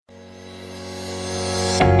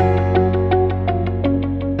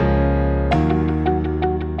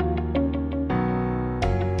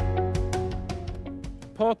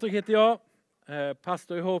Patrik heter jag,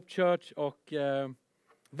 pastor i Hope Church och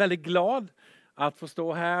väldigt glad att få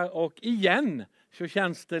stå här. Och igen så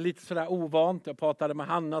känns det lite sådär ovant. Jag pratade med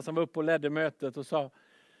Hanna som var uppe och ledde mötet och sa: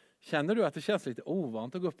 känner du att det känns lite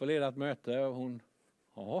ovant att gå upp och leda ett möte? Och hon,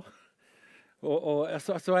 ja. Och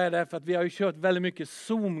så är det, för att vi har ju kört väldigt mycket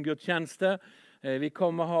Zoom-gudstjänster. Vi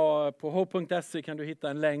kommer ha på h.se kan du hitta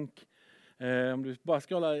en länk. Om du bara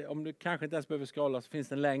scrollar, om du kanske inte ens behöver scrolla, så finns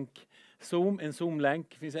det en länk. En Zoom-länk.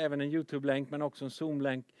 Det finns även en YouTube-länk men också en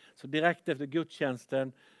Zoom-länk. Så direkt efter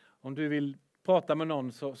gudstjänsten, om du vill prata med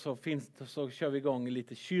någon så kör vi igång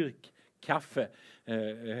lite kyrkkaffe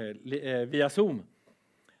via Zoom.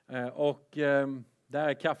 Och där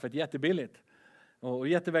är kaffet jättebilligt. Och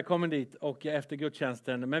jättevälkommen dit och efter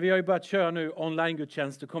gudstjänsten. Men vi har ju börjat köra nu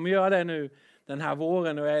online-gudstjänst. Du kommer göra det nu den här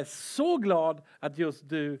våren och jag är så glad att just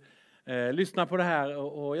du lyssnar på det här.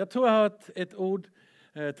 Och jag tror jag har ett ord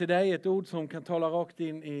till dig, ett ord som kan tala rakt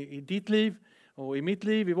in i ditt liv och i mitt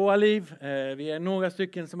liv, i våra liv. Vi är några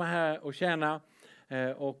stycken som är här och tjänar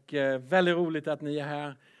och väldigt roligt att ni är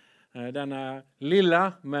här. Denna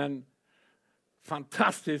lilla men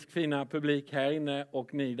fantastiskt fina publik här inne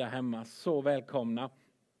och ni där hemma. Så välkomna.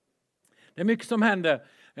 Det är mycket som händer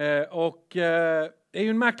och det är ju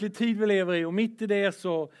en märklig tid vi lever i och mitt i det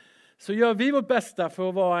så gör vi vårt bästa för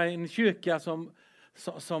att vara en kyrka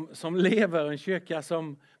som lever. En kyrka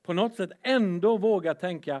som på något sätt ändå vågar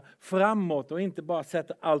tänka framåt och inte bara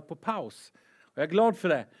sätta allt på paus. Och jag är glad för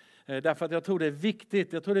det. Därför att jag tror det är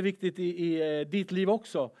viktigt. Jag tror det är viktigt i ditt liv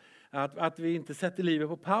också. Att vi inte sätter livet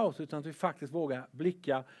på paus utan att vi faktiskt vågar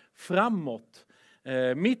blicka framåt.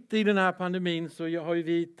 Mitt i den här pandemin så har ju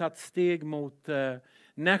vi tagit steg mot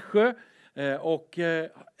Nässjö och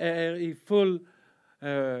är i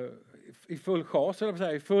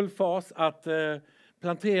full fas att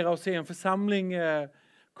plantera och se en församling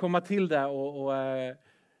komma till där. Och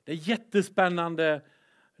det är jättespännande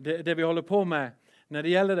det vi håller på med när det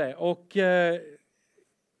gäller det. Och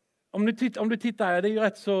om du tittar här, det är ju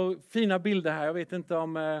rätt så fina bilder här. Jag vet inte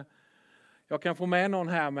om jag kan få med någon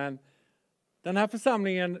här, men den här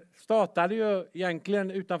församlingen startade ju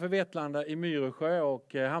egentligen utanför Vetlanda i Myresjö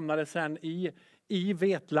och hamnade sen i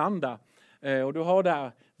Vetlanda. Och du har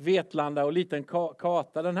där Vetlanda och liten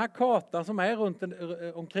karta. Den här kartan som är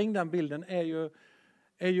omkring den bilden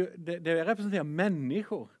det representerar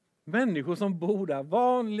människor. Människor som bor där,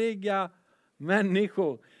 vanliga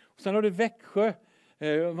människor. Och sen har du Växjö.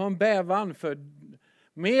 Det var en bävan för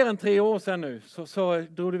mer än 3 år sedan nu. Så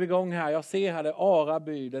drog vi igång här. Jag ser här det är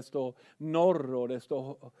Araby, det står norr och det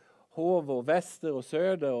står hov och väster och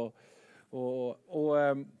söder. Och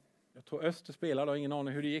jag tror öster spelade, jag har ingen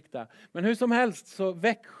aning hur det gick där. Men hur som helst så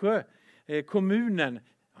Växjö, kommunen,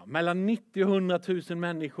 mellan 90 och 100 000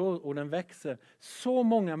 människor och den växer. Så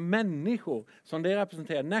många människor som det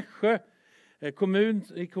representerar. Nässjö. I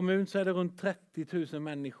kommun så är det runt 30 000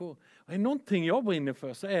 människor. Och är det någonting jag brinner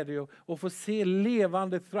för så är det ju att få se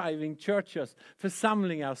levande thriving churches.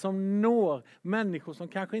 Församlingar som når människor som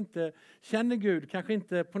kanske inte känner Gud.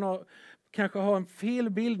 Kanske har en fel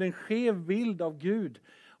bild, en skev bild av Gud.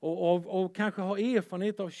 Och kanske har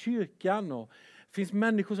erfarenhet av kyrkan. Och det finns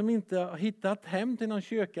människor som inte har hittat hem till någon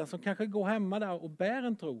kyrka. Som kanske går hemma där och bär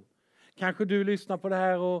en tro. Kanske du lyssnar på det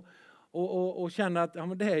här och känner att ja,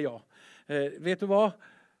 men det är jag. Vet du vad?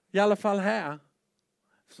 I alla fall här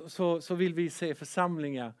så vill vi se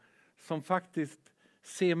församlingar som faktiskt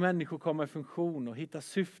ser människor komma i funktion och hitta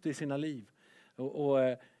syfte i sina liv. Och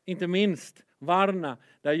inte minst Varna,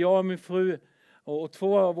 där jag och min fru och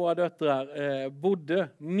 2 av våra döttrar bodde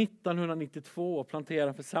 1992 och planterade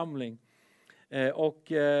en församling.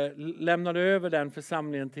 Och lämnade över den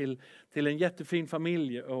församlingen till en jättefin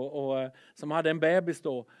familj som hade en bebis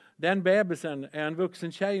då. Den bebisen är en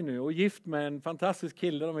vuxen tjej nu och gift med en fantastisk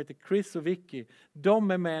kille. De heter Chris och Vicky.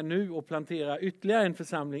 De är med nu och planterar ytterligare en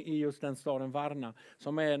församling i just den staden Varna.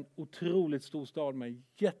 Som är en otroligt stor stad med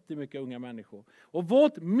jättemycket unga människor. Och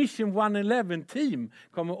vårt Mission 111-team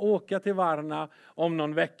kommer åka till Varna om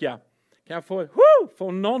någon vecka. Kan jag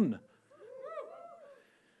få någon?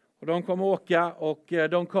 Och de kommer åka och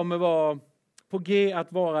de kommer vara på G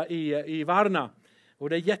att vara i Varna. Och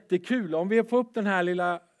det är jättekul. Om vi får upp den här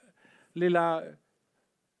lilla...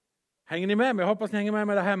 Hänger ni med mig? Jag hoppas ni hänger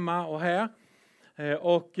med där hemma och här.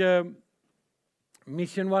 Och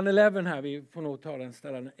Mission 111 här, vi får nog ta den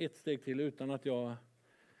ställen ett steg till utan att jag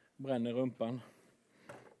bränner rumpan.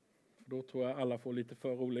 Då tror jag alla får lite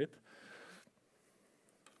för roligt.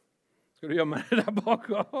 Ska du gömma det där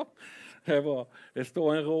bakom? Det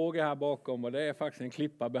står en råge här bakom och det är faktiskt en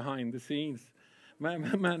klippa behind the scenes.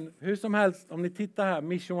 Men hur som helst, om ni tittar här,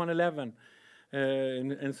 Mission 111,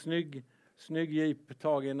 en snygg Snygg jeep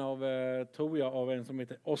tagen av, tror jag, av en som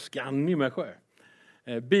heter Oskar Nimmersjö.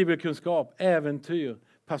 Bibelkunskap, äventyr,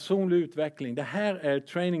 personlig utveckling. Det här är ett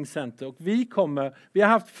training center och vi har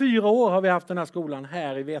haft 4 år har vi haft den här skolan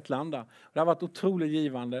här i Vetlanda. Det har varit otroligt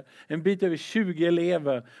givande. En bit över 20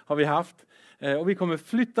 elever har vi haft. Och vi kommer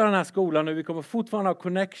flytta den här skolan nu. Vi kommer fortfarande ha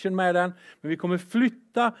connection med den. Men vi kommer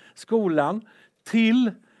flytta skolan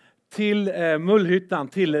till Mullhyttan,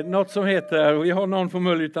 till något som heter, vi har någon från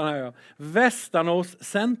Mullhyttan här, Västanås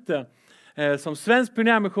center. Som Svensk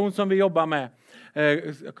Pionjärmission som vi jobbar med.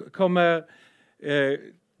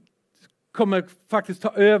 Kommer faktiskt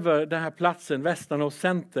ta över den här platsen, Västanås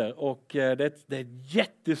center. Och det är ett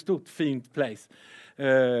jättestort fint place.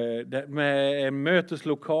 Med en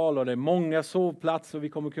möteslokal och det är många sovplatser och vi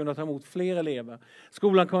kommer kunna ta emot fler elever.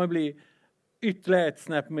 Skolan kommer bli ytterligare ett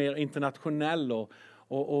snäpp mer internationell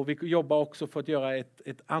och vi jobbar också för att göra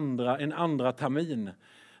en andra termin.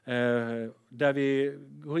 Där vi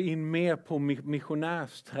går in mer på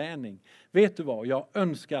missionärsträning. Vet du vad? Jag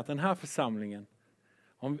önskar att den här församlingen,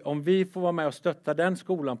 om vi får vara med och stötta den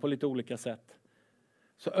skolan på lite olika sätt,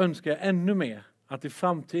 så önskar jag ännu mer att i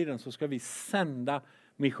framtiden så ska vi sända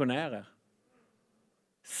missionärer.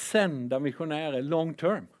 Sända missionärer long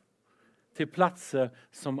term. Till platser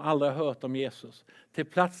som aldrig har hört om Jesus. Till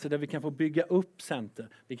platser där vi kan få bygga upp center.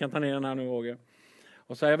 Vi kan ta ner den här nu, Roger.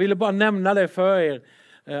 Och så jag ville bara nämna det för er.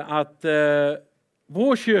 Att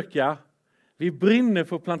vår kyrka, vi brinner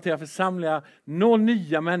för att plantera församlingar, nå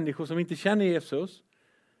nya människor som inte känner Jesus.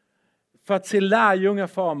 För att se lärjungar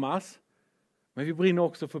formas. Men vi brinner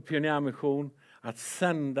också för pionjärmission, att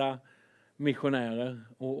sända missionärer.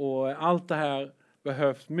 Och allt det här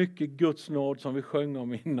behövs mycket Guds nåd som vi sjöng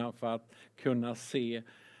om innan för att kunna se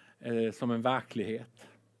som en verklighet.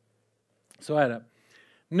 Så är det.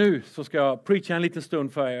 Nu så ska jag preacha en liten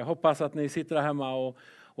stund för er. Jag hoppas att ni sitter där hemma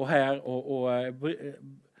och här och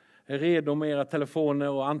är redo med era telefoner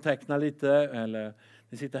och anteckna lite. Eller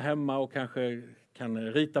ni sitter hemma och kanske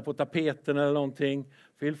kan rita på tapeten eller någonting.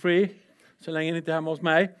 Feel free. Så länge ni inte är hemma hos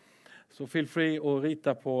mig. Så feel free och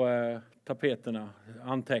rita på tapeterna.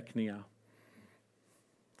 Anteckningar.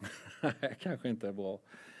 Kanske inte är bra.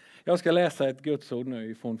 Jag ska läsa ett Gudsord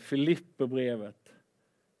nu från Filipperbrevet.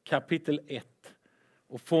 Kapitel 1.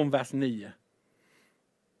 Och från vers 9.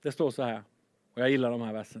 Det står så här. Och jag gillar de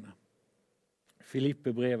här verserna.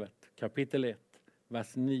 Filipperbrevet. Kapitel 1.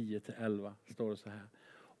 Vers 9-11. Står det så här.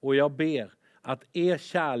 Och jag ber att er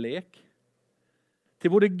kärlek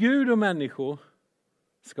till både Gud och människor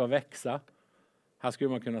ska växa. Här skulle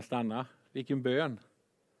man kunna stanna. Vilken bön.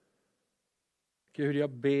 Gud, jag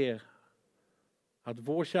ber att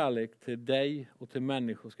vår kärlek till dig och till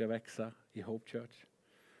människor ska växa i Hope Church.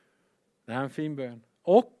 Det här är en fin bön.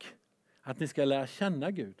 Och att ni ska lära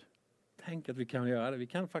känna Gud. Tänk att vi kan göra det. Vi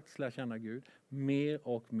kan faktiskt lära känna Gud mer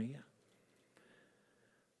och mer.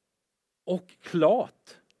 Och klart,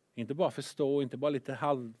 inte bara förstå, inte bara lite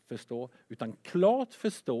halvförstå, utan klart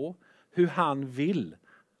förstå hur han vill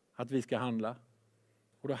att vi ska handla.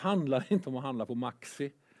 Och då handlar det inte om att handla på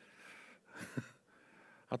Maxi.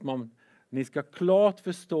 Ni ska klart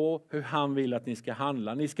förstå hur han vill att ni ska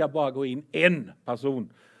handla. Ni ska bara gå in en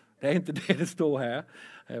person. Det är inte det står här.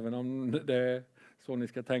 Även om det är så ni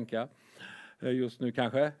ska tänka just nu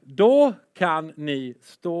kanske. Då kan ni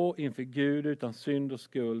stå inför Gud utan synd och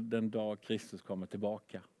skuld den dag Kristus kommer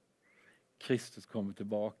tillbaka. Kristus kommer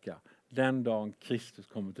tillbaka. Den dag Kristus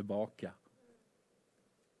kommer tillbaka.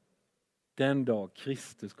 Den dag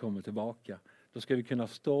Kristus kommer tillbaka. Då ska vi kunna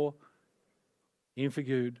stå inför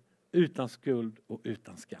Gud utan skuld och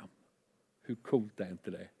utan skam. Hur coolt är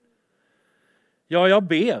inte det? Ja, jag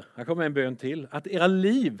ber, här kommer en bön till, att era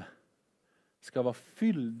liv ska vara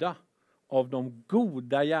fyllda av de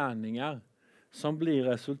goda gärningar som blir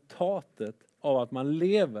resultatet av att man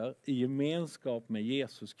lever i gemenskap med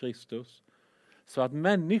Jesus Kristus. Så att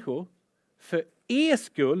människor för er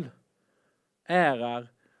skull ärar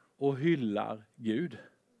och hyllar Gud.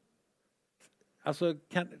 Alltså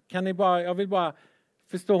kan ni bara, jag vill bara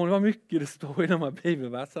förstå vad mycket det står i de här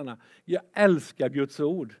bibelverserna. Jag älskar Guds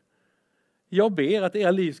ord. Jag ber att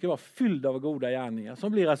era liv ska vara fyllda av goda gärningar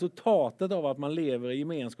som blir resultatet av att man lever i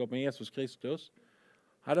gemenskap med Jesus Kristus.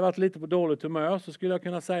 Hade jag varit lite på dåligt humör så skulle jag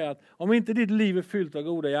kunna säga att om inte ditt liv är fyllt av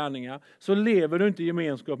goda gärningar så lever du inte i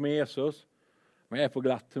gemenskap med Jesus. Men jag är på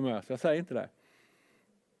glatt humör så jag säger inte det.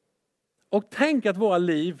 Och tänk att våra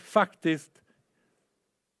liv faktiskt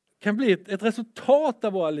kan bli ett resultat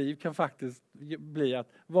av våra liv kan faktiskt bli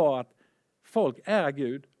att folk är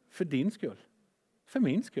Gud för din skull. För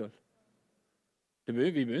min skull. Vi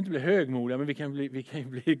behöver inte bli högmodiga men vi kan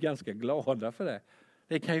bli ganska glada för det.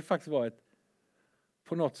 Det kan ju faktiskt vara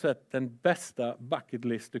på något sätt den bästa bucket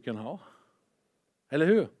list du kan ha. Eller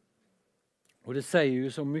hur? Och det säger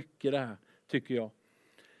ju så mycket det här, tycker jag.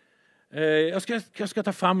 Jag ska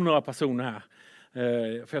ta fram några personer här.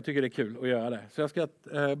 För jag tycker det är kul att göra det. Så jag ska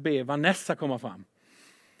be Vanessa komma fram.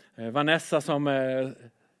 Vanessa som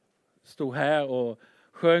stod här och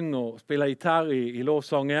sjöng och spelade gitarr i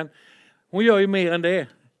lovsången. Hon gör ju mer än det.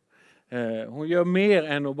 Hon gör mer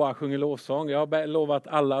än att bara sjunga lovsång. Jag har lovat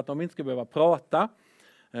alla att de inte ska behöva prata.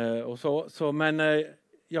 Men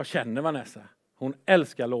jag känner Vanessa. Hon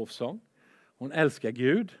älskar lovsång. Hon älskar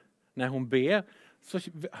Gud. När hon ber så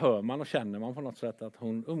hör man och känner man på något sätt att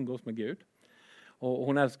hon umgås med Gud. Och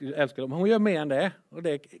hon älskar dem. Hon gör mer än det. Och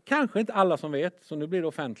det är kanske inte alla som vet, så nu blir det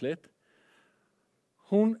offentligt.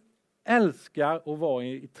 Hon älskar att vara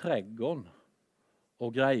i trädgården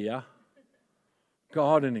och greja.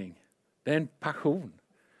 Gardening. Det är en passion.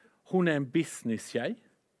 Hon är en business-tjej.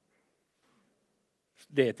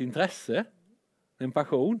 Det är ett intresse. En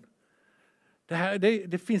passion.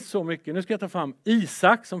 Det finns så mycket. Nu ska jag ta fram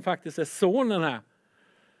Isak som faktiskt är sonen här.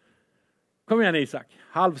 Kom igen Isak,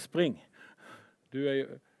 halvspring. Du är ju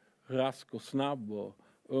rask och snabb och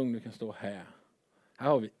ung, du kan stå här. Här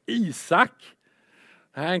har vi Isak.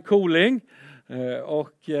 Det här är en cooling.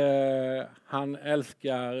 Och han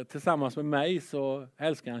älskar, tillsammans med mig så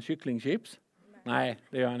älskar han kycklingchips. Nej,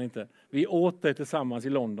 det gör han inte. Vi åt det tillsammans i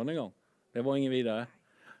London en gång. Det var ingen vidare.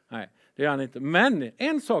 Nej, det gör han inte. Men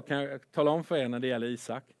en sak kan jag tala om för er när det gäller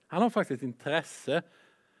Isak. Han har faktiskt intresse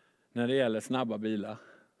när det gäller snabba bilar.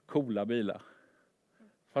 Coola bilar.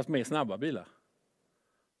 Fast mer snabba bilar.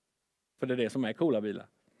 För det är det som är coola bilar.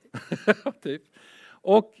 Typ.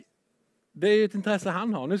 Och det är ju ett intresse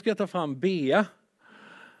han har. Nu ska jag ta fram Bea.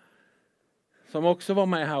 Som också var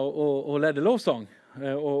med här och ledde lovsång.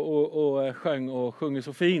 Och sjöng och sjunger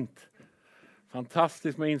så fint.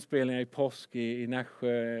 Fantastiskt med inspelningar i påsk i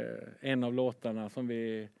Nässjö. En av låtarna som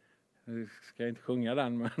vi ska inte sjunga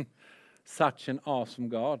den, men Such an awesome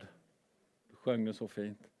God. Du sjöng det så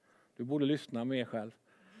fint. Du borde lyssna mer själv.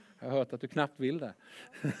 Jag har hört att du knappt vill det.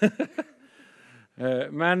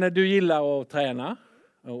 Men du gillar att träna.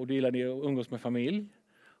 Och du gillar att umgås med familj.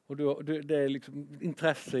 Och det är liksom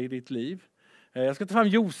intresse i ditt liv. Jag ska ta fram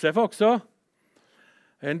Josef också.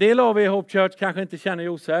 En del av er i Hope Church kanske inte känner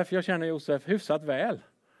Josef. Jag känner Josef hyfsat väl.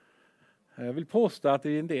 Jag vill påstå att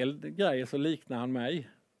i en del grejer så liknar han mig.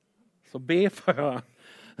 Så be för han.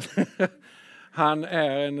 Han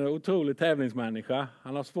är en otrolig tävlingsmänniska.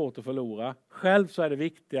 Han har svårt att förlora. Själv så är det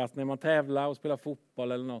viktigast när man tävlar och spelar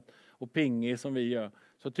fotboll eller något. Och pingis som vi gör.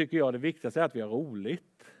 Så tycker jag det viktigaste är att vi har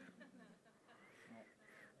roligt.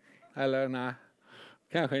 Eller nej,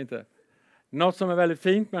 kanske inte. Något som är väldigt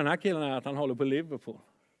fint med den här killen är att han håller på Liverpool.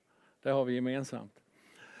 Det har vi gemensamt.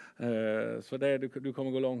 Så du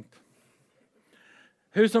kommer gå långt.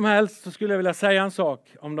 Hur som helst så skulle jag vilja säga en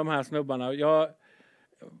sak om de här snubbarna.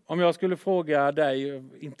 Om jag skulle fråga dig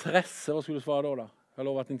intresse, vad skulle du svara då? Jag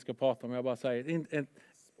lovar att jag inte ska prata om, jag bara säger.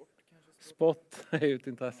 Sport är ju ett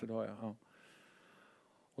intresse, då har jag. Ja.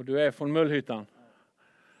 Och du är från Mullhyttan.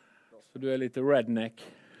 Så du är lite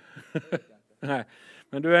redneck. Nej.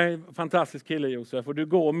 Men du är en fantastisk kille Josef och du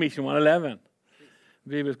går Mission 111.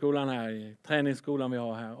 Bibelskolan här, i träningsskolan vi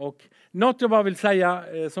har här. Och något jag bara vill säga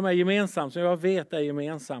som är gemensamt, som jag vet är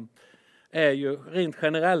gemensamt, är ju rent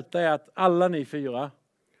generellt, det är att alla ni 4,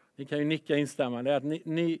 ni kan ju nicka instämma, det är att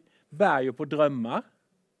ni bär ju på drömmar.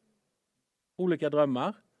 Olika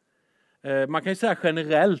drömmar. Man kan ju säga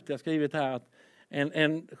generellt, jag har skrivit här att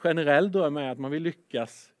en generell dröm är att man vill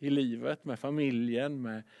lyckas i livet med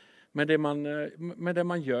familjen, med det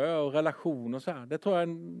man gör och relationer och så här. Det tror jag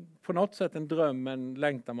är på något sätt en dröm, en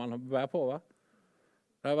längtan man bär på, va?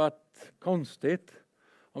 Det har varit konstigt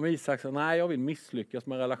om Isak sa nej, jag vill misslyckas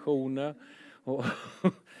med relationer.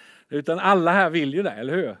 Utan alla här vill ju det,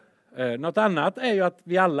 eller hur? Något annat är ju att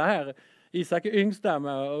vi alla här, Isak är yngst där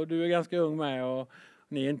med, och du är ganska ung med, och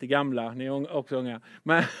ni är inte gamla, ni är också unga.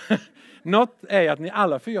 Men något är att ni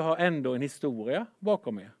alla 4 har ändå en historia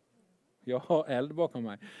bakom er. Jag har eld bakom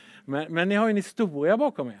mig. Men ni har en historia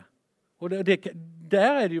bakom er. Och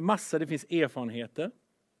där är det ju massa, det finns erfarenheter.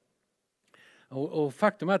 Och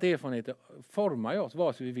faktum är att erfarenheter formar oss,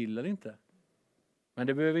 vare sig vi vill eller inte. Men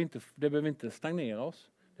det behöver inte stagnera oss.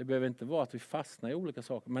 Det behöver inte vara att vi fastnar i olika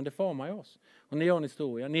saker, men det formar oss. Och ni har en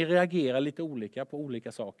historia, ni reagerar lite olika på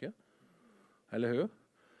olika saker. Eller hur?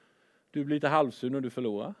 Du blir lite halvsur när du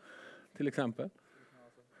förlorar, till exempel.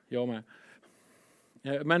 Jag med.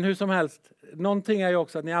 Men hur som helst, någonting är ju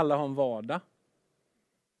också att ni alla har en vardag.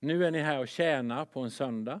 Nu är ni här och tjänar på en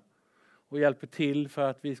söndag. Och hjälper till för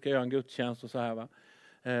att vi ska göra en gudstjänst och så här, va.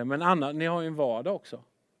 Men ni har ju en vardag också.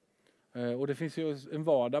 Och det finns ju en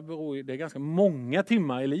vardag, det är ganska många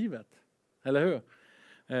timmar i livet. Eller hur?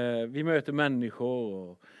 Vi möter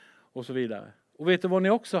människor och så vidare. Och vet du vad ni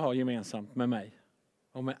också har gemensamt med mig?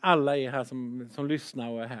 Och med alla er här som lyssnar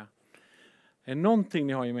och är här. Är någonting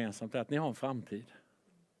ni har gemensamt är att ni har en framtid.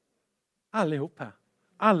 Allihop här.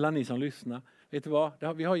 Alla ni som lyssnar. Vet du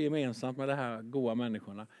vad? Vi har gemensamt med de här goda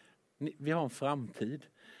människorna. Vi har en framtid.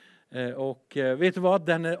 Och vet du vad?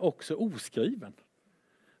 Den är också oskriven.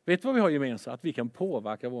 Vet du vad vi har gemensamt? Att vi kan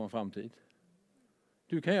påverka vår framtid.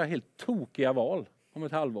 Du kan göra helt tokiga val om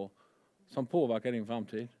ett halvår som påverkar din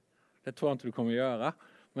framtid. Det tror jag inte du kommer göra.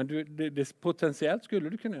 Men potentiellt skulle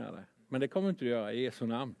du kunna göra det. Men det kommer inte du göra i Jesu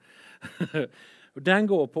namn. Den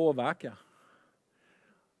går att påverka.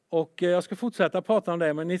 Och jag ska fortsätta prata om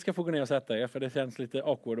det, men ni ska få gå ner och sätta er. För det känns lite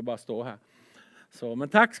awkward att bara stå här. Så, men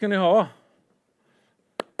tack ska ni ha.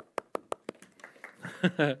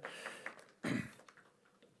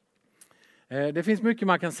 Det finns mycket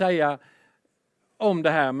man kan säga om det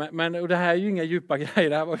här. Men och det här är ju inga djupa grejer.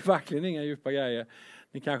 Det här var ju verkligen inga djupa grejer.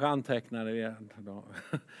 Ni kanske antecknade det. Jag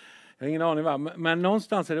har ingen aning vad. Men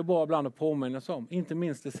någonstans är det bra ibland att påminna sig om. Inte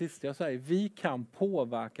minst det sista jag säger. Vi kan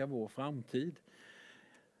påverka vår framtid.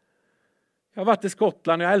 Jag har varit i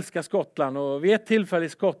Skottland. Jag älskar Skottland. Och vid ett tillfälle i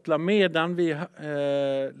Skottland medan vi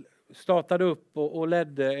startade upp och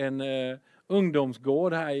ledde en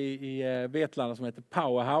ungdomsgård här i Vetlanda som heter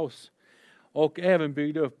Powerhouse. Och även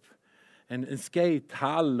byggde upp en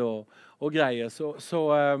skatehall och grejer.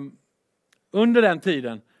 Så under den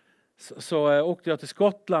tiden så åkte jag till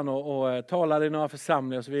Skottland och talade i några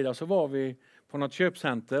församlingar och så vidare. Så var vi på något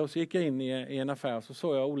köpcenter och så gick jag in i en affär och så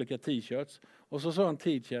såg jag olika t-shirts. Och så såg jag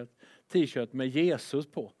en t-shirt med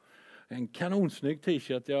Jesus på. En kanonsnygg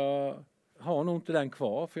t-shirt. Jag har nog inte den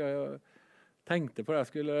kvar för jag tänkte på det. Jag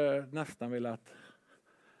skulle nästan vilja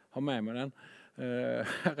ha med mig den. Jag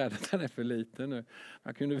är rädd att den är för liten nu.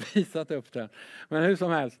 Jag kunde visat upp den. Men hur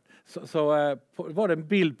som helst så var det en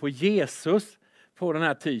bild på Jesus på den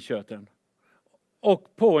här t-shirten.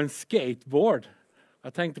 Och på en skateboard.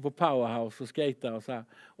 Jag tänkte på Powerhouse och skater och så här.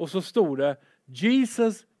 Och så stod det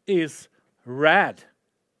Jesus is rad.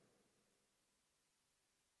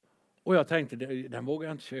 Och jag tänkte, den vågar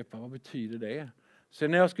jag inte köpa. Vad betyder det? Så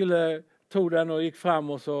när jag tog den och gick fram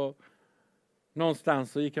och så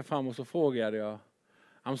någonstans så gick jag fram och så frågade jag.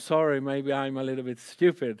 I'm sorry, maybe I'm a little bit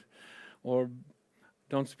stupid. Or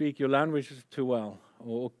don't speak your language too well.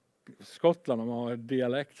 Och Skottland har en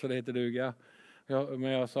dialekt så det heter duga. Men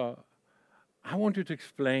jag sa, I want you to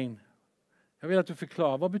explain. Jag vill att du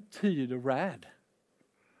förklarar, vad betyder rad?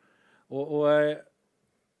 Och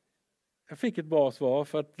jag fick ett bra svar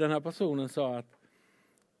för att den här personen sa att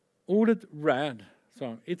ordet rad,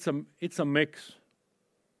 sa it's a mix.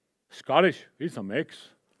 Scottish, it's a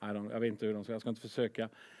mix. Jag vet inte hur de ska, jag ska inte försöka.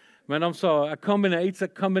 Men de sa, it's a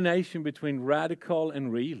combination between radical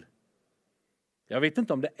and real. Jag vet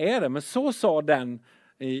inte om det är det, men så sa den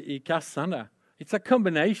i kassan där. It's a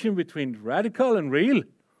combination between radical and real.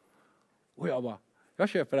 Och jag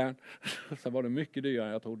köper den. Så var det mycket dyrare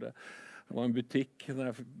än jag trodde. Det var en butik,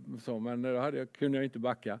 men då kunde jag inte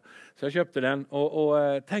backa. Så jag köpte den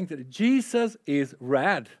och tänkte, Jesus is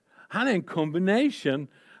rad. Han är en combination.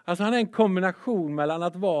 Alltså han är en kombination mellan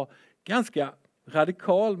att vara ganska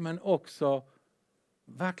radikal men också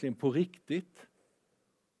verkligen på riktigt.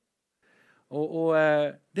 Och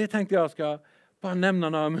det tänkte jag ska bara nämna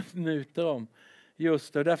några minuter om.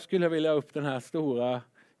 Just det, därför skulle jag vilja upp den här stora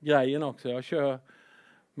grejen också. Jag kör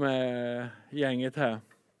med gänget här.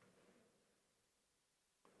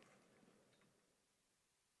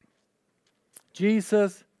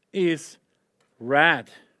 Jesus is rad.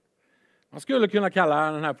 Man skulle kunna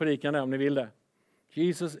kalla den här predikan det om ni vill det.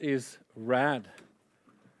 Jesus is rad.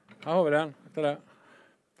 Här har vi den.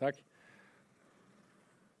 Tack.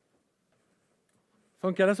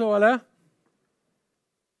 Funkar det så eller?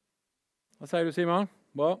 Vad säger du Simon?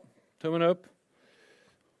 Bra. Tummen upp.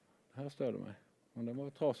 Det här störde mig. Men det var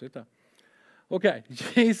trasigt där. Okej.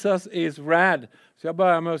 Jesus is rad. Så jag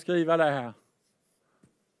börjar med att skriva det här.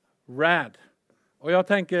 Rad. Och jag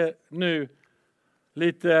tänker nu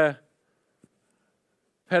lite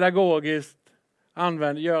pedagogiskt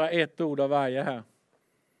göra ett ord av varje här.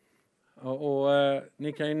 Och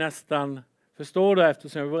ni kan ju nästan förstå det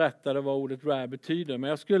eftersom jag berättade vad ordet rad betyder. Men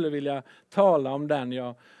jag skulle vilja tala om den.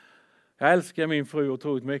 Jag älskar min fru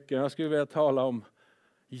otroligt mycket. Jag skulle vilja tala om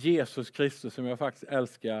Jesus Kristus som jag faktiskt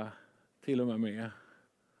älskar till och med mer.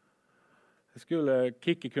 Det skulle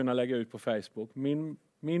Kicki kunna lägga ut på Facebook.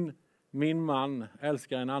 Min man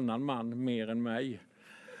älskar en annan man mer än mig.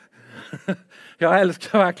 Jag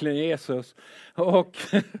älskar verkligen Jesus. Och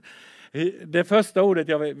Det första ordet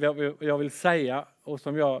jag vill säga och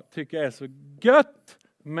som jag tycker är så gött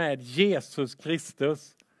med Jesus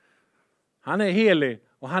Kristus. Han är helig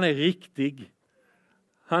och han är riktig.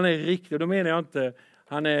 Han är riktig, då menar jag inte,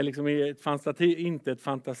 han är liksom inte ett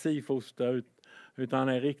fantasifoster utan han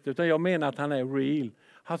är riktig. Utan jag menar att han är real.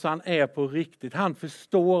 Alltså han är på riktigt, han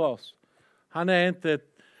förstår oss. Han är inte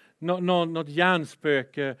något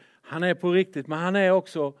hjärnspöke, han är på riktigt. Men han är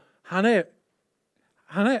också, han är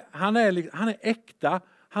äkta.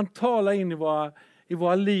 Han talar in i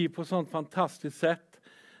våra liv på ett sånt fantastiskt sätt.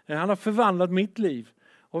 Han har förvandlat mitt liv.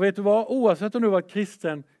 Och vet du vad? Oavsett om du varit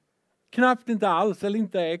kristen, knappt inte alls eller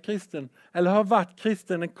inte är kristen, eller har varit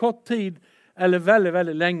kristen en kort tid eller väldigt,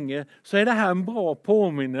 väldigt länge, så är det här en bra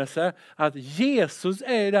påminnelse att Jesus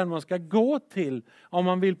är den man ska gå till om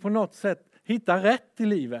man vill på något sätt hitta rätt i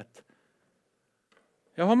livet.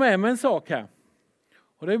 Jag har med mig en sak här.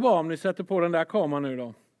 Och det är bra om ni sätter på den där kameran nu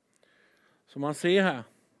då. Så man ser här.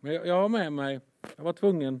 Men jag har med mig, jag var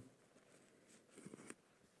tvungen.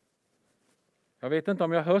 Jag vet inte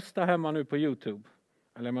om jag hörs där hemma nu på YouTube.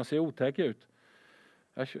 Eller om jag ser otäck ut.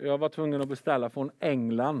 Jag var tvungen att beställa från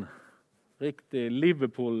England. Riktig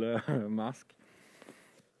Liverpool-mask.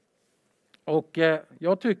 Och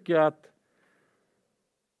jag tycker att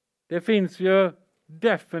det finns ju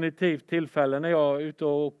definitivt tillfällen när jag är ute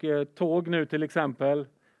och åker tåg nu till exempel.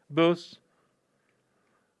 Buss.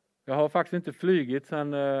 Jag har faktiskt inte flygit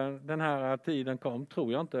sedan den här tiden kom.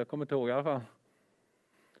 Tror jag inte. Jag kommer inte ihåg i alla fall.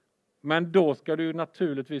 Men då ska du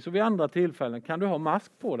naturligtvis, och vid andra tillfällen kan du ha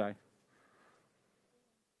mask på dig.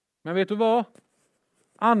 Men vet du vad?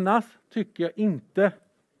 Annars tycker jag inte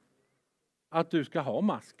att du ska ha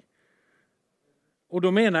mask. Och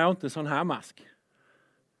då menar jag inte sån här mask.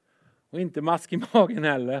 Och inte mask i magen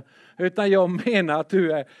heller. Utan jag menar att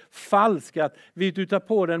du är falsk. Att vill du ta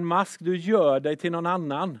på dig en mask, du gör dig till någon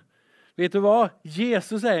annan. Vet du vad?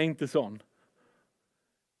 Jesus är inte sån.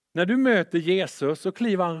 När du möter Jesus så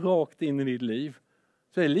kliver han rakt in i ditt liv.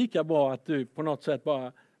 Så är det lika bra att du på något sätt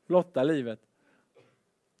bara blottar livet.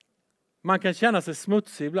 Man kan känna sig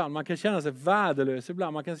smutsig ibland. Man kan känna sig värdelös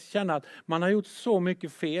ibland. Man kan känna att man har gjort så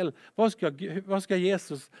mycket fel. Vad ska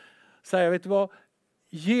Jesus säga? Vet du vad?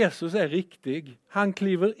 Jesus är riktig. Han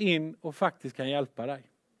kliver in och faktiskt kan hjälpa dig.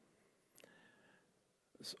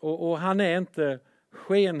 Och han är inte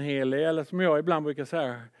skenhelig eller som jag ibland brukar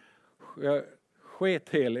säga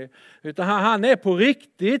skethelig. Utan han är på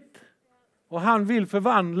riktigt. Och han vill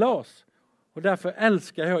förvandla oss. Och därför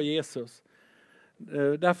älskar jag Jesus.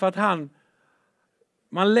 Därför att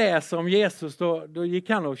man läser om Jesus, då gick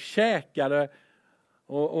han och käkade.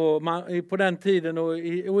 Och på den tiden och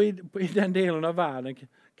i den delen av världen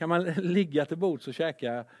kan man ligga till bords och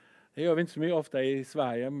käka. Det gör vi inte så mycket ofta i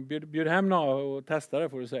Sverige. Bjud hem några och testa det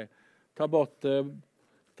får du se.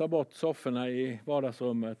 Ta bort sofforna i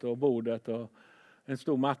vardagsrummet och bordet och en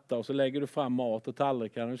stor matta och så lägger du fram mat och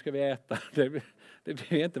tallrikar. Nu ska vi äta. Det blir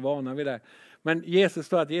vi inte vana vid det. Men Jesus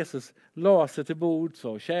står att Jesus la sig till bords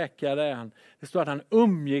och käkade. Det står att han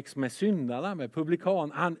umgicks med syndarna, med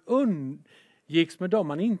publikan. Han umgicks med dem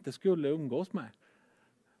han inte skulle umgås med.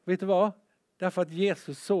 Vet du vad? Därför att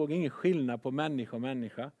Jesus såg ingen skillnad på människa och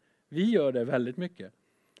människa. Vi gör det väldigt mycket.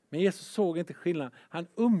 Men Jesus såg inte skillnad. Han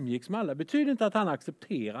umgicks med alla. Det betyder inte att han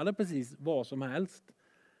accepterade precis vad som helst.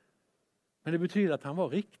 Men det betyder att han var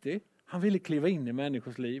riktig. Han ville kliva in i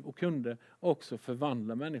människors liv och kunde också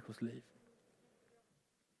förvandla människors liv.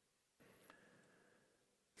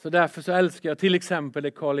 Så därför så älskar jag till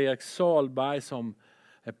exempel Karl-Erik Salberg som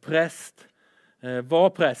är präst. Var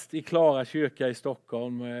präst i Klara kyrka i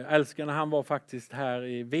Stockholm. Älskar när han var faktiskt här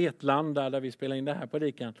i Vetlanda där vi spelar in det här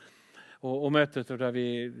predikan. Och mötet där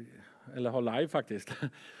eller har live faktiskt.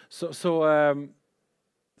 Så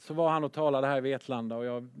var han och talade här i Vetlanda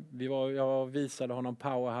och jag visade honom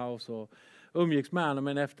Powerhouse och umgicks med honom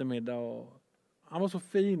en eftermiddag. Och han var så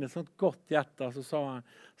fin, ett sånt gott hjärta. Så sa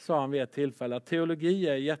han vid ett tillfälle att teologi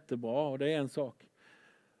är jättebra och det är en sak.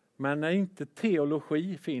 Men när inte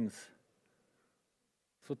teologi finns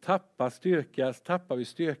så tappar vi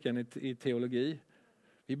styrkan i teologi.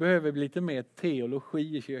 Vi behöver lite mer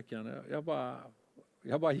teologi i kyrkan.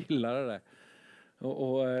 Jag bara gillar det.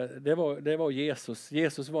 Och det var Jesus.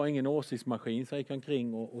 Jesus var ingen åsiktsmaskin som gick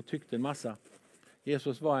omkring och tyckte en massa.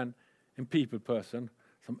 Jesus var en people person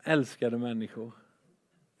som älskade människor.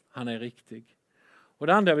 Han är riktig. Och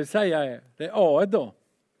det andra jag vill säga är, det är A då.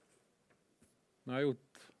 Nu har jag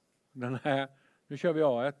gjort den här. Nu kör vi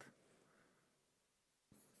A.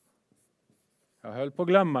 Jag höll på att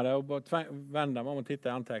glömma det och bara vända mig om och titta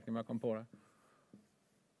i anteckningen, men jag kom på det.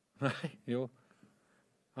 Nej, jo.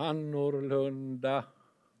 Annorlunda.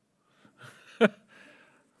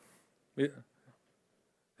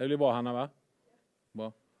 Det blir bra, Hanna, va?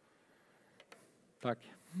 Bra.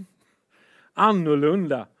 Tack.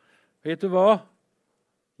 Annorlunda. Vet du vad?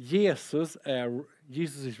 Jesus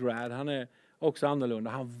is rad. Han är också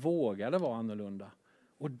annorlunda. Han vågade vara annorlunda.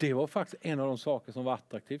 Och det var faktiskt en av de saker som var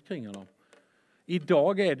attraktivt kring honom.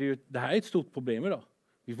 Idag är det här är ett stort problem idag.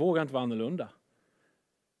 Vi vågar inte vara annorlunda.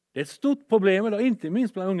 Det är ett stort problem idag, inte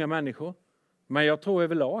minst bland unga människor. Men jag tror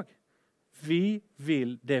överlag. Det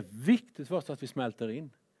är viktigt för oss att vi smälter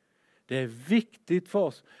in. Det är viktigt för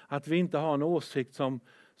oss att vi inte har en åsikt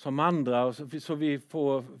som andra. Så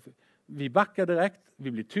vi backar direkt,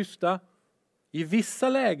 vi blir tysta. I vissa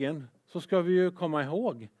lägen så ska vi ju komma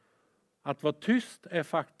ihåg att vara tyst är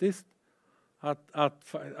faktiskt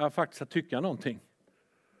att tycka någonting.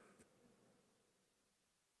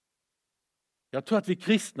 Jag tror att vi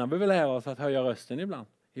kristna behöver lära oss att höja rösten ibland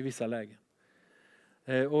i vissa lägen.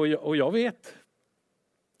 Och jag vet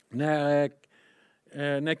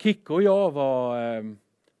när Kikko och jag var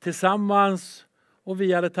tillsammans och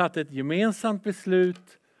vi hade tagit ett gemensamt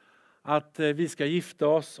beslut att vi ska gifta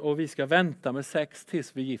oss och vi ska vänta med sex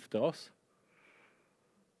tills vi gifter oss.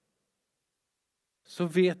 Så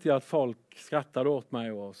vet jag att folk skrattade åt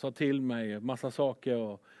mig och sa till mig massa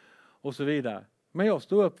saker och så vidare. Men jag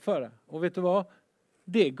stod upp för det. Och vet du vad?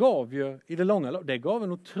 Det gav ju i det långa loppet, det gav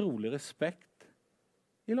en otrolig respekt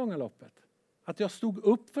i långa loppet. Att jag stod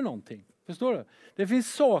upp för någonting. Förstår du? Det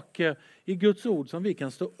finns saker i Guds ord som vi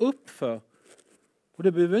kan stå upp för. Och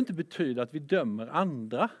det behöver inte betyda att vi dömer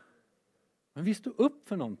andra. Men vi står upp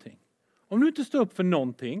för någonting. Om du inte står upp för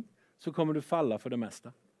någonting så kommer du falla för det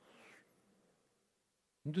mesta.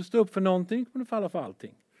 Om du står upp för någonting kommer du falla för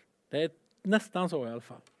allting. Det är nästan så i alla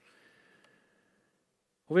fall.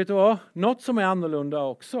 Och vet du vad? Något som är annorlunda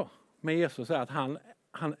också med Jesus är att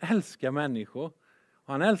han älskar människor.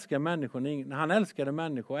 Och han älskade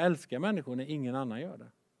människor och älskar människor när ingen annan gör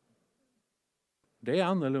det. Det är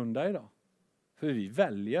annorlunda idag. För vi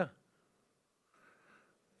väljer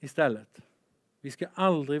istället. Vi ska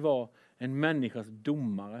aldrig vara en människas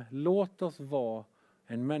domare. Låt oss vara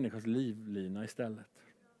en människas livlina istället.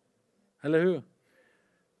 Eller hur?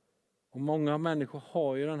 Och många människor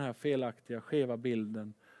har ju den här felaktiga, skeva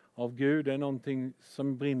bilden av Gud. Det är någonting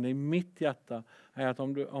som brinner i mitt hjärta. Är att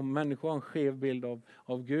om människor har en skev bild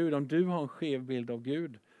av Gud, om du har en skev bild av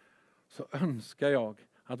Gud, så önskar jag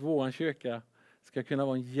att vår kyrka ska kunna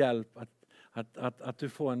vara en hjälp att du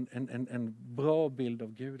får en bra bild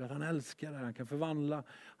av Gud. Att han älskar dig, han kan förvandla,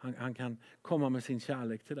 han kan komma med sin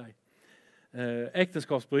kärlek till dig.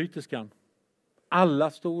 Äktenskapsbryterskan. Alla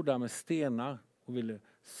stod där med stenar och ville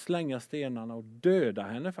slänga stenarna och döda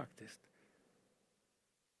henne faktiskt.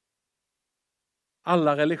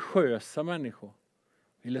 Alla religiösa människor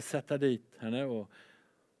ville sätta dit henne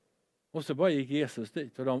och så bara gick Jesus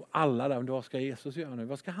dit. Och alla där, vad ska Jesus göra nu?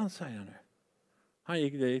 Vad ska han säga nu? Han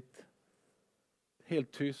gick dit,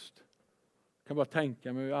 helt tyst. Jag kan bara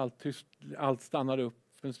tänka mig hur allt stannade upp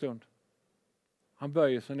för en stund. Han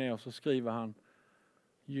böjer sig ner och så skriver han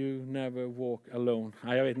You never walk alone.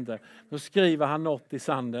 Nej, jag vet inte. Då skriver han något i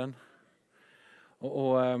sanden.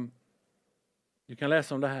 Och du kan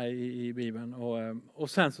läsa om det här i Bibeln. Och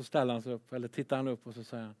sen så ställer han sig upp, eller tittar han upp och så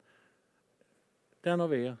säger han: Den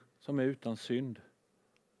av er som är utan synd,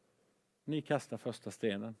 ni kastar första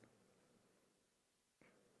stenen.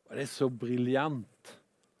 Och det är så briljant.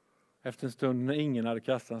 Efter en stund när ingen hade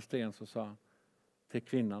kastat en sten så sa han till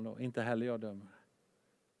kvinnan då: Inte heller jag dömer.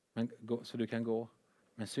 Men så du kan gå.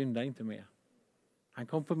 Men synda inte mer. Han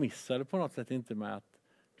kompromissade på något sätt inte med att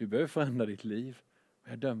du behöver förändra ditt liv.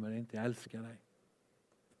 Jag dömer dig inte, jag älskar dig.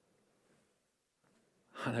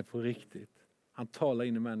 Han är på riktigt. Han talar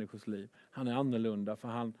in i människors liv. Han är annorlunda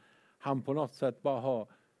för han på något sätt bara har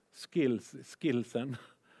skillsen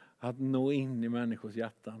att nå in i människors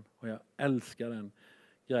hjärtan. Och jag älskar den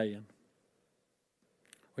grejen.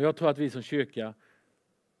 Och jag tror att vi som kyrka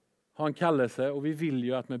har en kallelse, och vi vill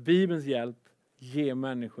ju att med Bibelns hjälp ge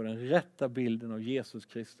människor den rätta bilden av Jesus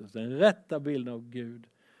Kristus. Den rätta bilden av Gud.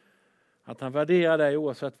 Att han värderar dig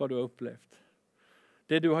oavsett vad du har upplevt.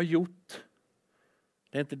 Det du har gjort,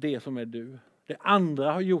 det är inte det som är du. Det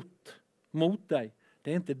andra har gjort mot dig,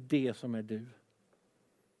 det är inte det som är du.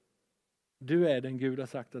 Du är den Gud har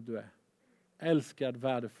sagt att du är. Älskad,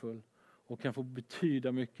 värdefull och kan få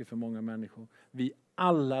betyda mycket för många människor. Vi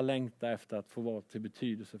alla längtar efter att få vara till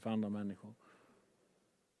betydelse för andra människor.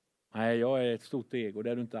 Nej, jag är ett stort ego,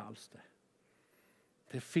 det är du inte alls det.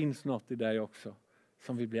 Det finns något i dig också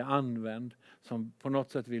som vill bli använd, som på något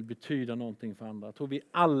sätt vill betyda någonting för andra. Jag tror vi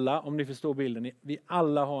alla, om ni förstår bilden, vi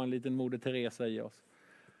alla har en liten Moder Teresa i oss.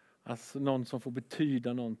 Alltså någon som får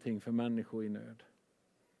betyda någonting för människor i nöd.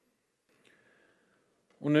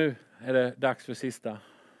 Och nu är det dags för sista.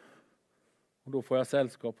 Och då får jag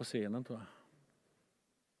sällskap på scenen, tror jag.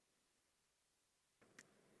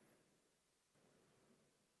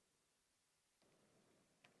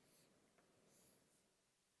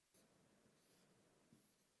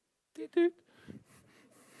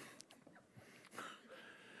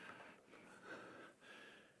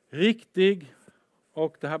 Riktig,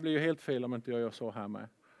 och det här blir ju helt fel om inte jag gör så här med.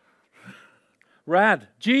 Rad.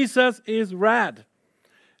 Jesus is rad.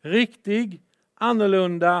 Riktig,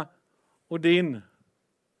 annorlunda och din.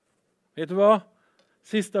 Vet du vad?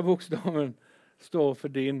 Sista bokstaven står för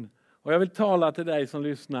din. Och jag vill tala till dig som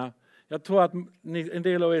lyssnar. Jag tror att en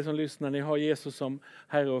del av er som lyssnar, ni har Jesus som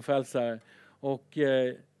Herre och Frälsare. Och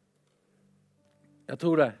jag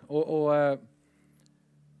tror det.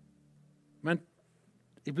 Men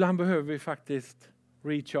ibland behöver vi faktiskt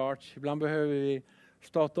recharge. Ibland behöver vi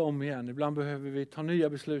starta om igen. Ibland behöver vi ta nya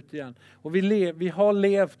beslut igen. Och vi har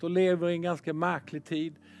levt och lever i en ganska märklig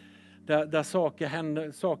tid. Där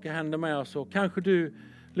saker händer med oss. Och kanske du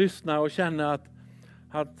lyssnar och känner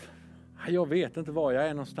att jag vet inte var jag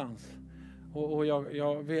är någonstans. Och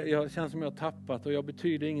jag känner som jag har tappat och jag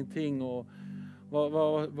betyder ingenting. Och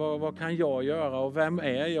vad kan jag göra och vem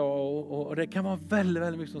är jag? Och det kan vara väldigt,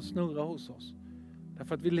 väldigt mycket som snurrar hos oss.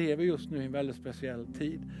 Därfför att vi lever just nu i en väldigt speciell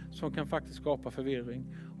tid som kan faktiskt skapa förvirring.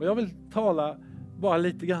 Och jag vill tala bara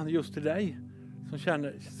lite grann just till dig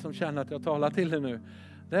som känner att jag talar till dig nu.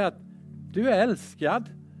 Det är att du är älskad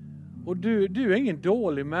och du är ingen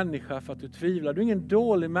dålig människa för att du tvivlar. Du är ingen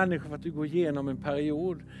dålig människa för att du går igenom en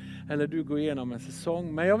period eller du går igenom en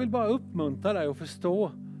säsong. Men jag vill bara uppmuntra dig att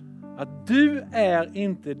förstå att du är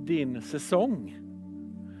inte din säsong.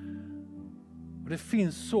 Och det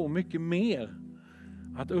finns så mycket mer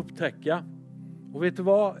att upptäcka. Och vet du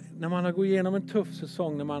vad? När man har gått igenom en tuff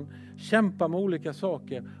säsong, när man kämpar med olika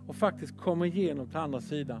saker och faktiskt kommer igenom till andra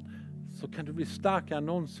sidan, så kan du bli starkare än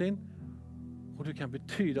någonsin. Och du kan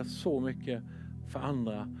betyda så mycket för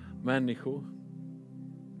andra människor.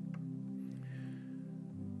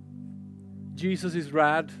 Jesus is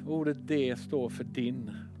rad. Ordet det står för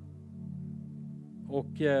din.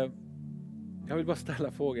 Och jag vill bara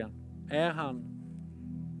ställa frågan.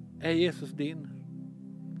 Är Jesus din?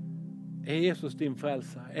 Är Jesus din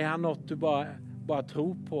frälsare? Är han något du bara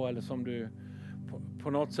tror på eller som du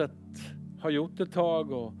på något sätt har gjort ett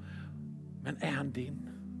tag? Men är han din?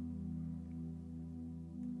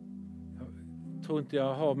 Jag tror inte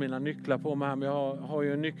jag har mina nycklar på mig här, men jag har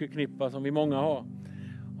ju en nyckelknippa som vi många har.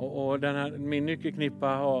 Och min nyckelknippa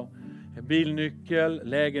har en bilnyckel,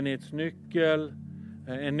 lägenhetsnyckel,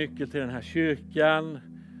 en nyckel till den här kyrkan,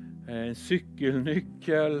 en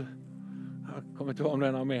cykelnyckel. Jag kommer inte ihåg om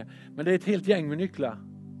den har med. Men det är ett helt gäng med nycklar.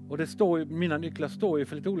 Och mina nycklar står ju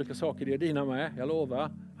för lite olika saker. Det är dina med, jag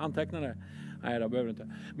lovar. Anteckna det. Nej, det behöver du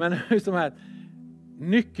inte. Men hur som helst,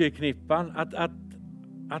 nyckelknippan,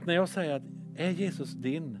 att när jag säger att är Jesus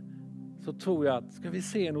din, så tror jag att ska vi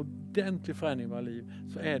se en ordentlig förändring i våra liv,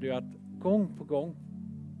 så är det ju att gång på gång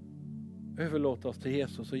överlåta oss till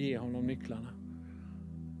Jesus och ge honom nycklarna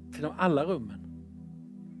till alla rummen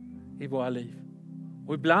i våra liv.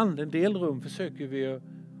 Och ibland, en del rum försöker vi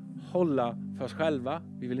hålla för oss själva.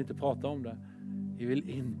 Vi vill inte prata om det. Vi vill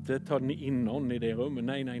inte ta in någon i det rummet.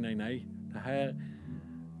 Nej.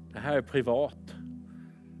 Det här är privat.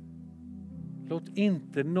 Låt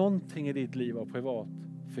inte någonting i ditt liv vara privat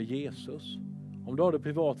för Jesus. Om du har det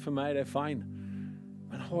privat för mig, det är fine.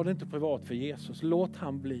 Men ha det inte privat för Jesus. Låt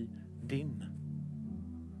han bli din.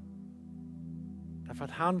 Därför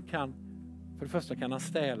att han kan, för det första kan han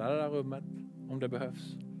ställa det där rummet om det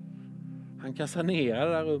behövs. Han kan sanera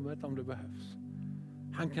det där rummet om det behövs.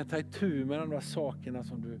 Han kan ta itu med de där sakerna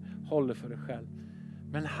som du håller för dig själv.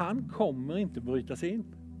 Men han kommer inte bryta sig in.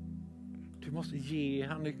 Du måste ge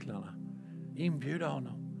han nycklarna. Inbjuda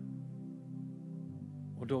honom.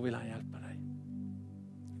 Och då vill han hjälpa dig.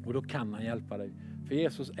 Och då kan han hjälpa dig. För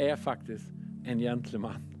Jesus är faktiskt en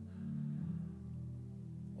gentleman.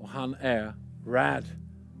 Och han är rad.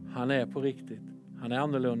 Han är på riktigt. Han är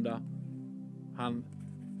annorlunda. Han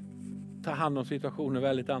tar hand om situationen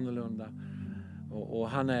väldigt annorlunda. Och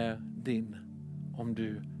han är din om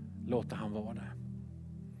du låter han vara där.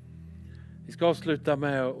 Vi ska avsluta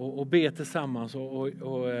med att be tillsammans.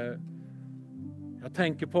 Jag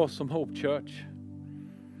tänker på oss som Hope Church.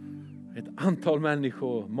 Ett antal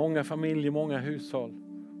människor, många familjer, många hushåll.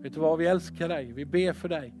 Vet du vad, vi älskar dig. Vi ber för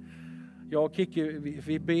dig. Jag och Kiki,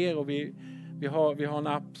 vi ber och vi har en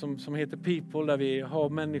app som heter People där vi har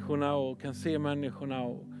människorna och kan se människorna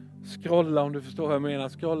och scrolla, om du förstår vad jag menar.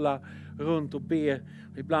 Scrolla runt och be.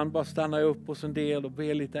 Ibland bara stanna upp hos en del och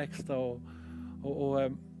be lite extra.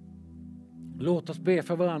 Och Låt oss be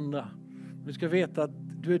för varandra. Du ska veta att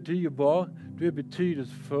du är dyrbar, du är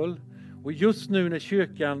betydelsefull. Och just nu när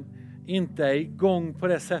kyrkan inte är igång på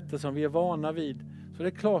det sättet som vi är vana vid, så det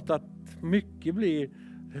är klart att mycket blir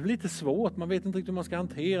lite svårt. Man vet inte riktigt hur man ska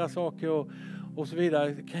hantera saker och så vidare.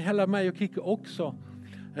 Det kan gälla mig och Kicke också.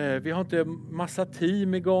 Vi har inte massa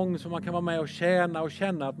team igång så man kan vara med och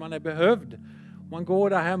känna att man är behövd. Man går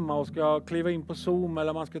där hemma och ska kliva in på Zoom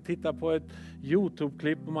eller man ska titta på ett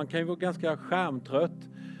YouTube-klipp och man kan ju vara ganska skärmtrött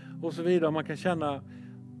och så vidare. Man kan känna,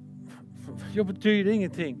 jag betyder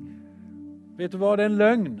ingenting. Vet du vad, det är en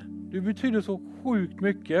lögn. Du betyder så sjukt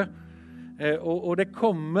mycket. Och det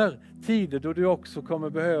kommer tider då du också kommer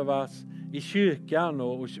behövas i kyrkan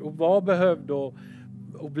och vara behövd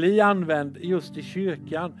och bli använd just i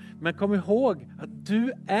kyrkan. Men kom ihåg att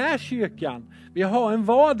du är kyrkan. Vi har en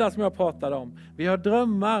vardag som jag pratade om. Vi har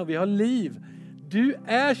drömmar, vi har liv. Du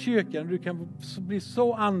är kyrkan. Du kan bli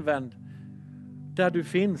så använd där du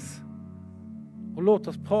finns. Och låt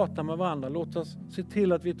oss prata med varandra. Låt oss se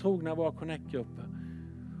till att vi är trogna våra connect-grupper.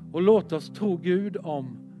 Och låt oss tro Gud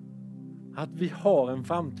om att vi har en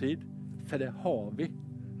framtid. För det har vi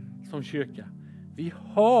som kyrka. Vi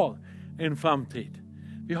har en framtid.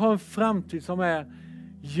 Vi har en framtid som är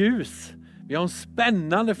ljus. Vi har en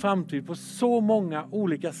spännande framtid på så många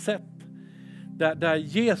olika sätt. Där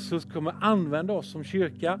Jesus kommer använda oss som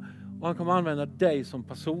kyrka och han kommer använda dig som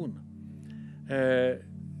person.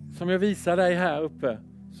 Som jag visar dig här uppe.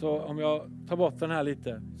 Så om jag tar bort den här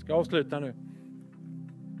lite. Ska avsluta nu.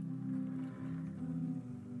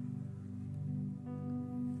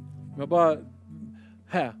 Jag bara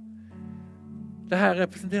här. Det här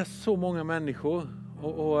representerar så många människor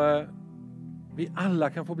och vi alla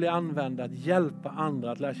kan få bli använda att hjälpa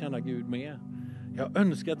andra att lära känna Gud mer. Jag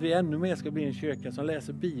önskar att vi ännu mer ska bli en kyrka som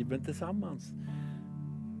läser Bibeln tillsammans.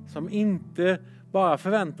 Som inte bara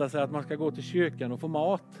förväntar sig att man ska gå till kyrkan och få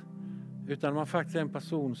mat, utan man faktiskt är en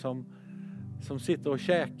person som sitter och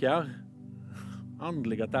käkar,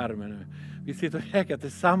 andliga termer nu. Vi sitter och käkar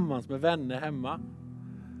tillsammans med vänner hemma.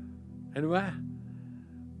 Är du med?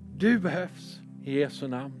 Du behövs i Jesu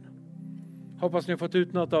namn. Hoppas ni har fått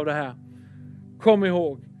ut något av det här. Kom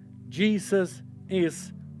ihåg, Jesus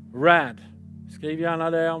is rad. Skriv gärna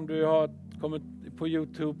det om du har kommit på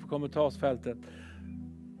YouTube på kommentarsfältet.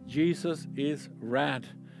 Jesus is rad.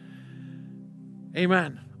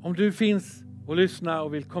 Amen. Om du finns och lyssnar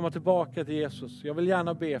och vill komma tillbaka till Jesus. Jag vill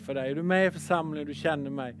gärna be för dig. Är du med i församlingen och du känner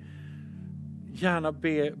mig? Gärna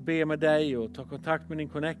be med dig och ta kontakt med din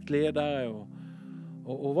connect-ledare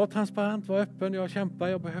och var transparent, var öppen. Jag kämpar,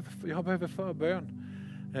 jag behöver förbön.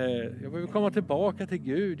 Jag behöver komma tillbaka till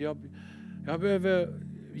Gud. Jag behöver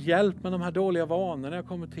hjälp med de här dåliga vanorna jag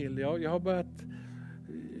kommer till. Jag har börjat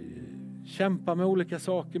kämpa med olika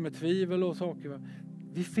saker, med tvivel och saker.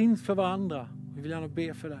 Vi finns för varandra. Vi vill gärna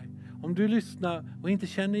be för dig. Om du lyssnar och inte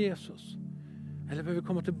känner Jesus eller behöver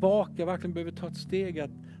komma tillbaka, verkligen behöver ta ett steg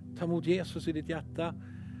att ta emot Jesus i ditt hjärta,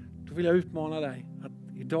 då vill jag utmana dig att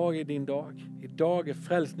idag är din dag. Idag är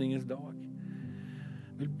frälsningens dag.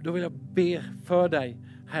 Då vill jag be för dig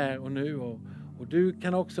här och nu. Och du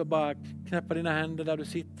kan också bara knäppa dina händer där du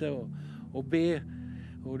sitter och be.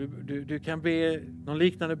 Och du kan be någon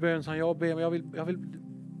liknande bön som jag ber. Men jag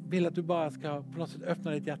vill att du bara ska på något sätt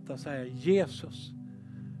öppna ditt hjärta och säga: Jesus,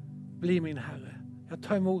 bli min Herre. Jag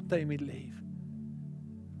tar emot dig i mitt liv.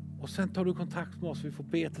 Och sen tar du kontakt med oss. Vi får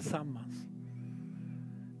be tillsammans.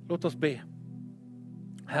 Låt oss be.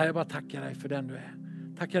 Herre, jag bara tackar dig för den du är.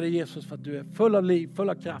 Tackar dig Jesus för att du är full av liv, full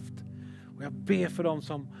av kraft. Och jag ber för dem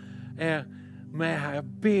som är med här. Jag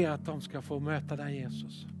ber att de ska få möta dig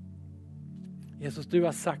Jesus. Jesus, du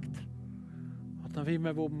har sagt att när vi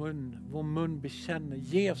med vår mun bekänner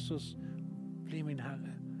Jesus blir min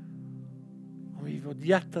Herre. Om vi i vårt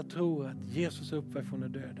hjärta tror att Jesus är uppväckt från de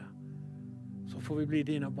döda, så får vi bli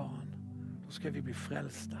dina barn. Då ska vi bli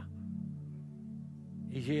frälsta.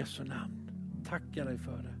 I Jesu namn. Tackar dig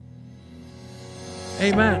för det.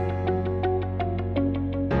 Amen.